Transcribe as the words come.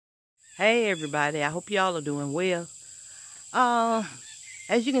Hey everybody, I hope y'all are doing well. Uh,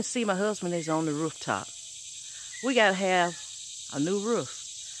 as you can see, my husband is on the rooftop. We gotta have a new roof.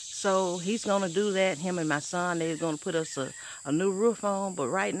 So he's gonna do that. Him and my son, they're gonna put us a new roof on. But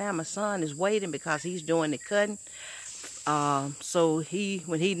right now my son is waiting because he's doing the cutting. So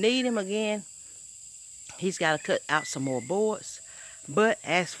when he need him again, he's gotta cut out some more boards. But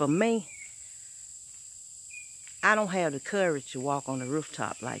as for me, I don't have the courage to walk on the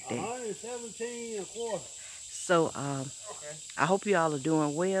rooftop like that. 117.25. So Okay. I hope you all are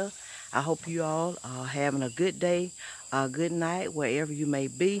doing well. I hope you all are having a good day, a good night, wherever you may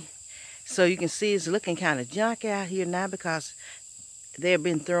be. So you can see it's looking kind of junk out here now because they've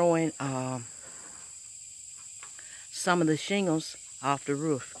been throwing some of the shingles off the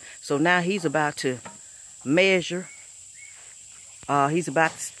roof. So now he's about to measure. He's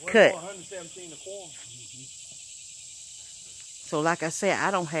about to cut. 117.25. So like I said,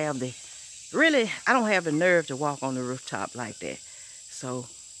 I don't have the nerve to walk on the rooftop like that. So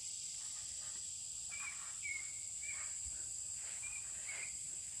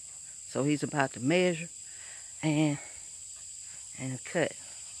he's about to measure and cut.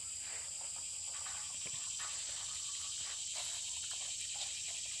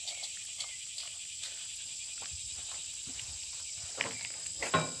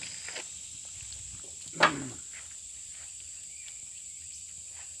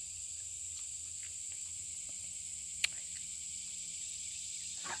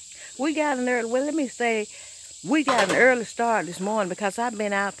 We got an early start this morning because I've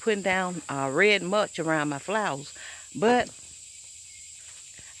been out putting down red mulch around my flowers. But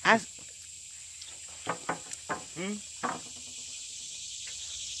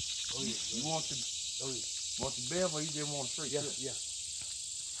You want the bevel or you just want straight? Yeah.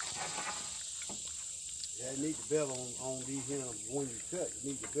 Yeah, you need the bevel on these here. When you cut,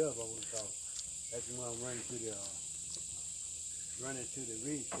 you need the bevel on it because that's when I'm running to the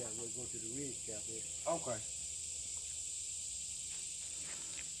ridge cap. We'll go to the ridge cap there. Okay.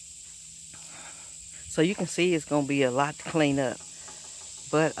 so you can see it's gonna be a lot to clean up.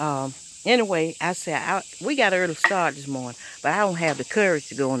 But anyway, I said we got an early start this morning, but I don't have the courage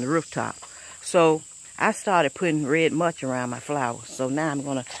to go on the rooftop. So I started putting red mulch around my flowers. So now I'm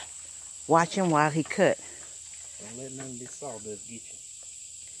gonna watch him while he cut. Don't let nothing be sawdust get you.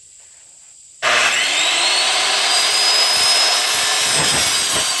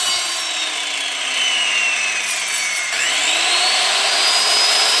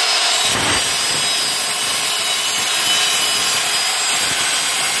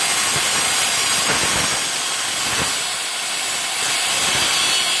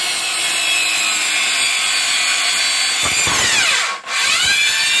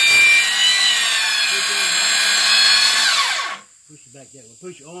 Push it back that way.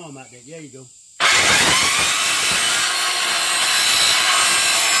 Push your arm out there. There you go.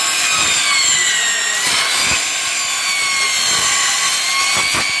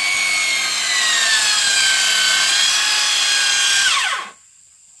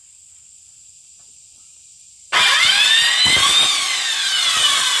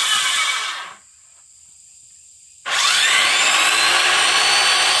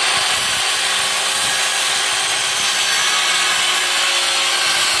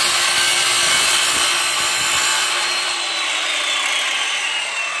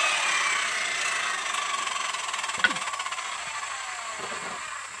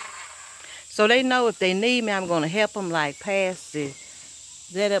 So they know if they need me, I'm gonna help them like pass the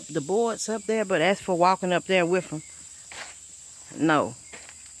boards up there. But as for walking up there with them, no.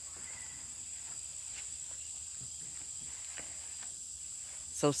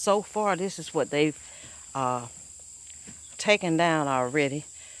 So far, this is what they've taken down already.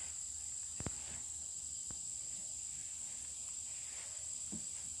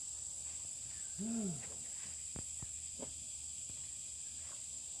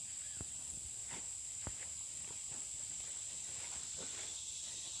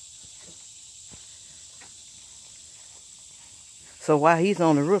 So while he's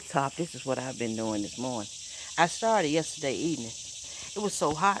on the rooftop, this is what I've been doing this morning. I started yesterday evening. It was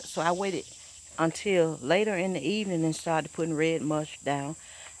so hot, so I waited until later in the evening and started putting red mulch down.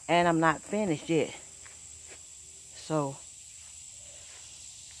 And I'm not finished yet. So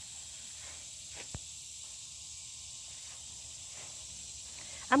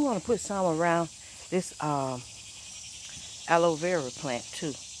I'm going to put some around this aloe vera plant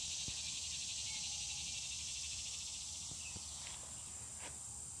too.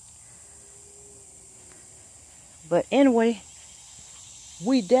 But anyway,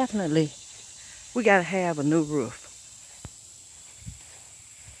 we got to have a new roof.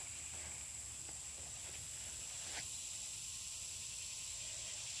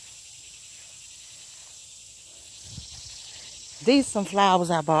 These some flowers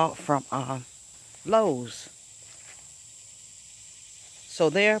I bought from Lowe's. So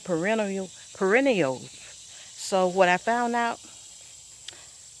they're perennials. So what I found out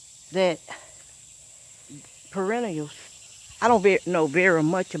that perennials, I don't know very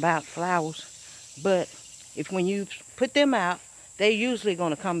much about flowers, but if when you put them out, they're usually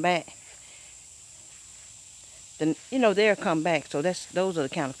going to come back. Then they'll come back. So those are the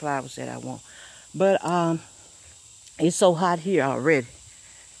kind of flowers that I want. But it's so hot here already.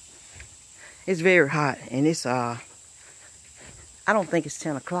 It's very hot, and it's I don't think it's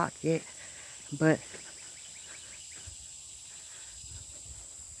 10 o'clock yet, but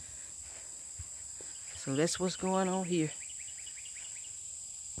so that's what's going on here.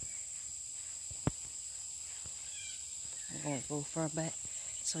 I'm gonna go far back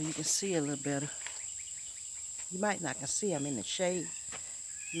so you can see a little better. You might not can see. I'm in the shade.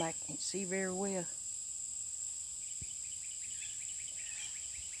 You might can't see very well.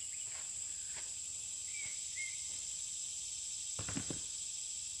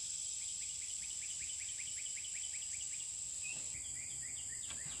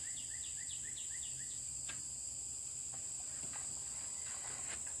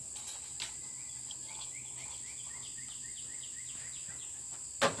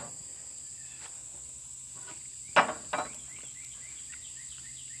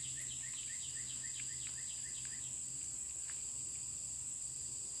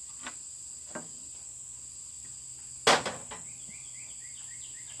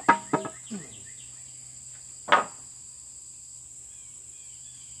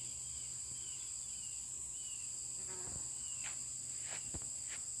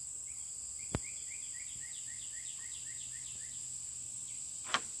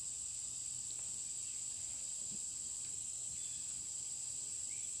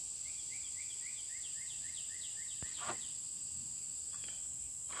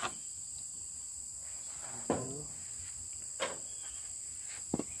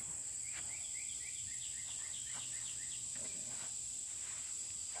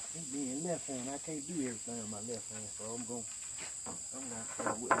 Being left hand, I can't do everything with my left hand, so I'm gonna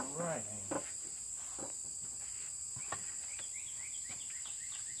start with my right hand.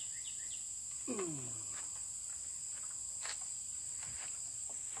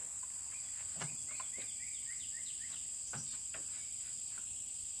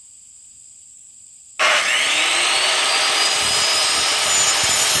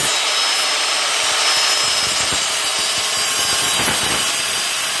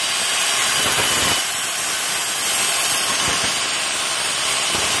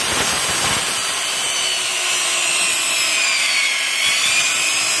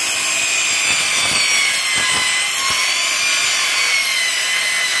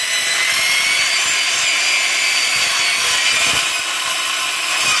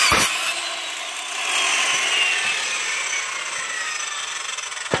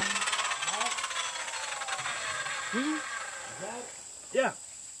 Yeah.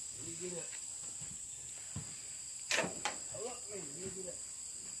 Let me get it. Hold up, let me get it.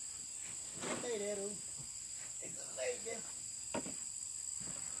 Stay there, dude. It's a lay there.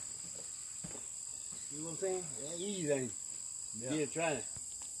 See what I'm saying? Yeah, easy, ain't it? Yeah, try it.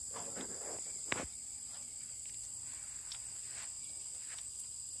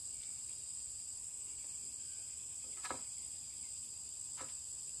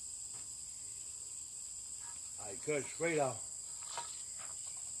 Alright, cut it straight off.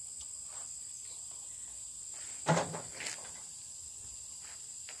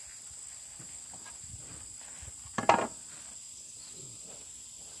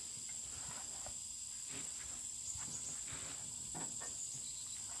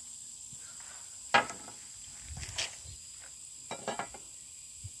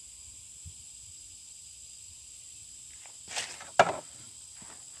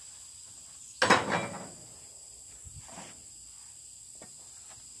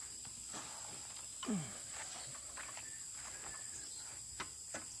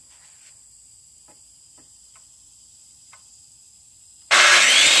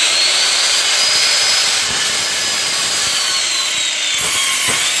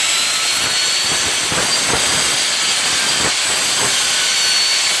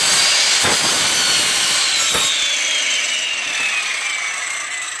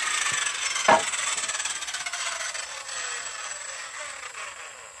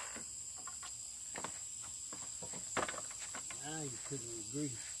 Now you're cooking with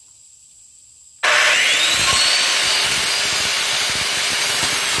grease.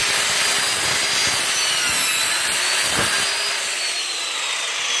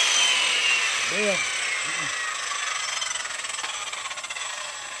 Bell.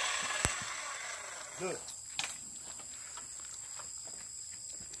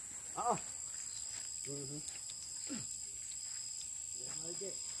 Oh. Yeah, like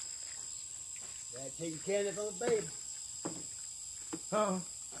that. Dad taking candy from a baby. Uh-uh.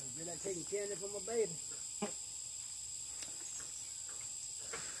 Dad taking candy from a baby.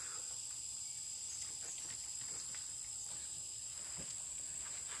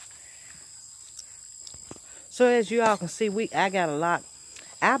 So as you all can see, I got a lot.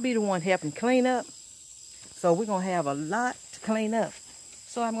 I'll be the one helping clean up. So we're going to have a lot to clean up.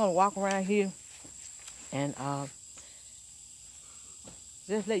 So I'm going to walk around here and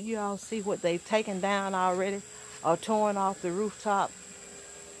just let you all see what they've taken down already or torn off the rooftop.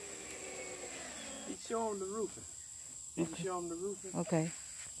 You show them the roofing. Did you show them the roofing? Okay.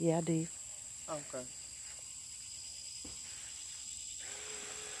 Yeah, I did. Okay.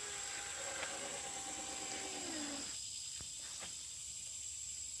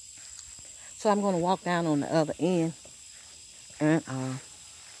 So I'm going to walk down on the other end and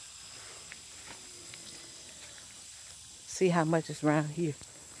see how much is around here.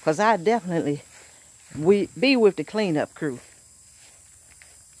 Because I definitely be with the cleanup crew.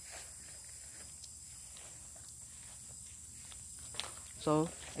 So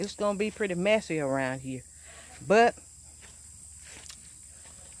it's going to be pretty messy around here. But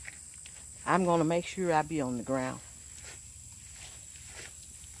I'm going to make sure I be on the ground.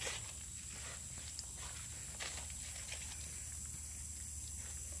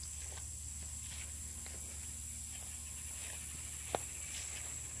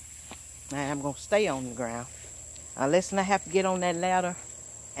 And I'm going to stay on the ground. Unless I have to get on that ladder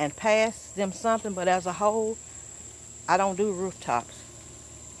and pass them something. But as a whole, I don't do rooftops.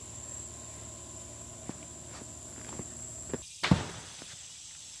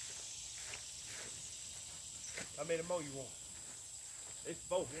 How many more you want? It's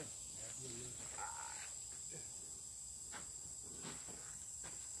both, yeah.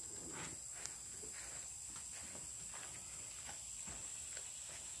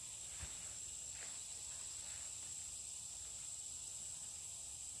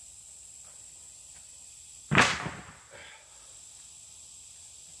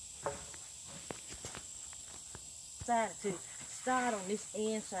 Decided to start on this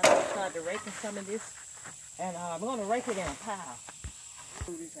end, so I'm going to start to raking some of this. And I'm going to rake it in a pile.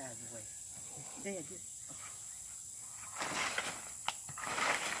 Move this out of the way. There,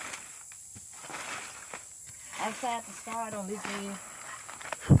 I decided to start on this end.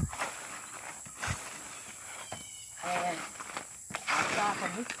 And I start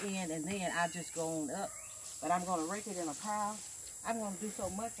from this end and then I just go on up. But I'm going to rake it in a pile. I'm going to do so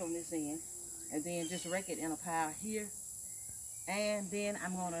much on this end. And then just rake it in a pile here. And then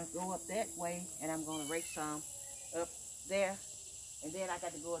I'm going to go up that way and I'm going to rake some up there. And then I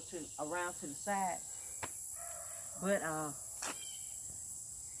got to go around to the side. But,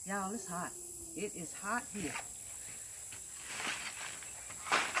 y'all, it's hot. It is hot here.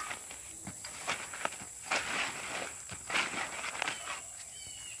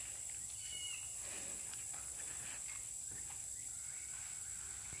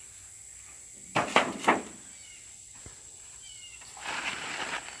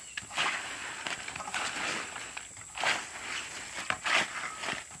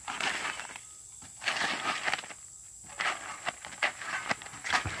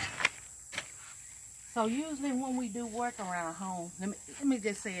 So usually when we do work around home, let me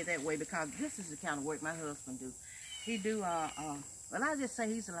just say it that way because this is the kind of work my husband do. He do, well, I just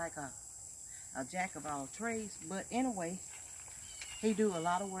say he's like a jack of all trades. But anyway, he do a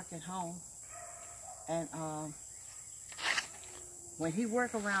lot of work at home. And when he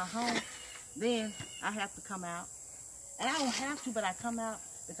work around home, then I have to come out. And I don't have to, but I come out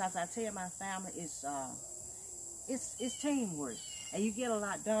because I tell my family it's teamwork. And you get a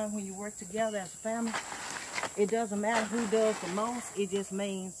lot done when you work together as a family. It doesn't matter who does the most. It just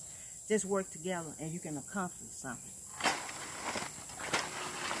means just work together and you can accomplish something.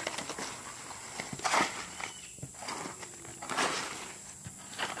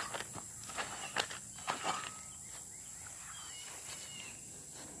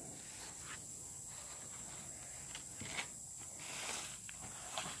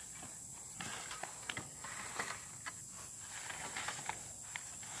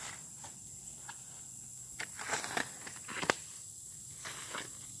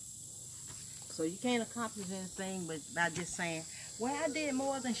 So you can't accomplish anything but by just saying, well, I did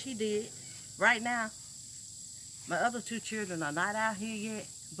more than she did. Right now, my other two children are not out here yet,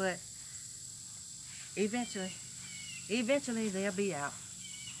 but eventually they'll be out.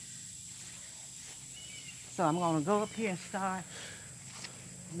 So I'm going to go up here and start.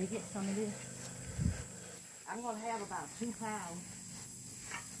 Let me get some of this. I'm going to have about 2 pounds.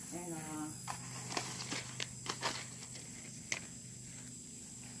 And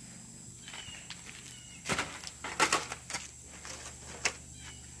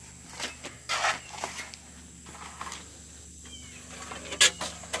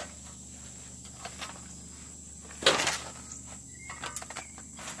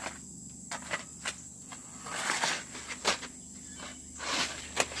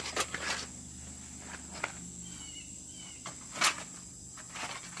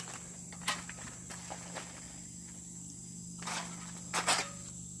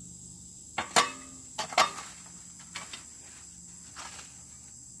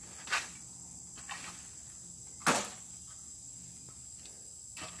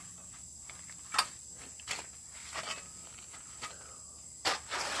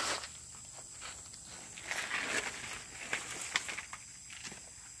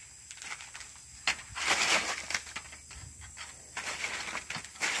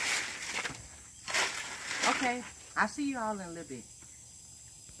okay, I'll see you all in a little bit.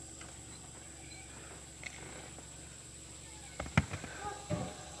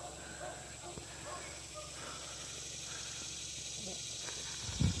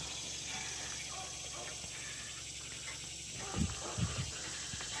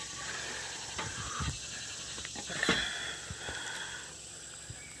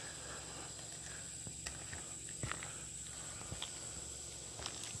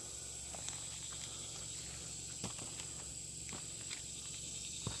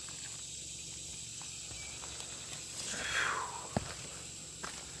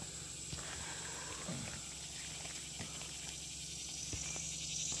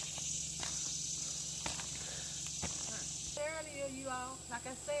 Earlier, you all, like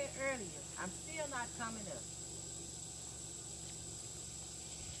I said earlier, I'm still not coming up.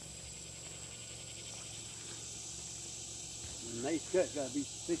 Nice cut, gotta be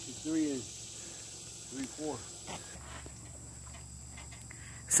 63 and 3/4.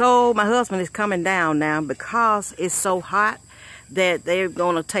 So my husband is coming down now because it's so hot that they're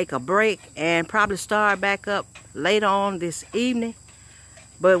going to take a break and probably start back up later on this evening.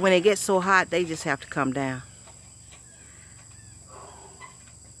 But when it gets so hot, they just have to come down.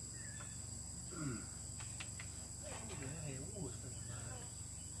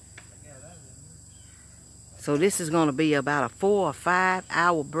 So this is going to be about a 4 or 5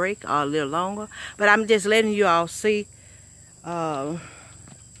 hour break or a little longer. But I'm just letting you all see.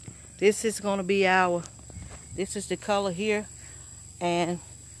 This is going to be this is the color here. And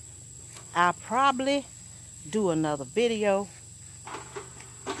I'll probably do another video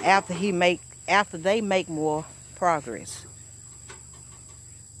after they make more progress.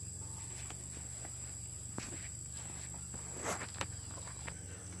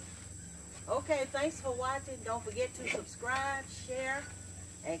 Okay, thanks for watching. Don't forget to subscribe, share,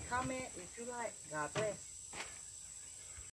 and comment if you like. God bless.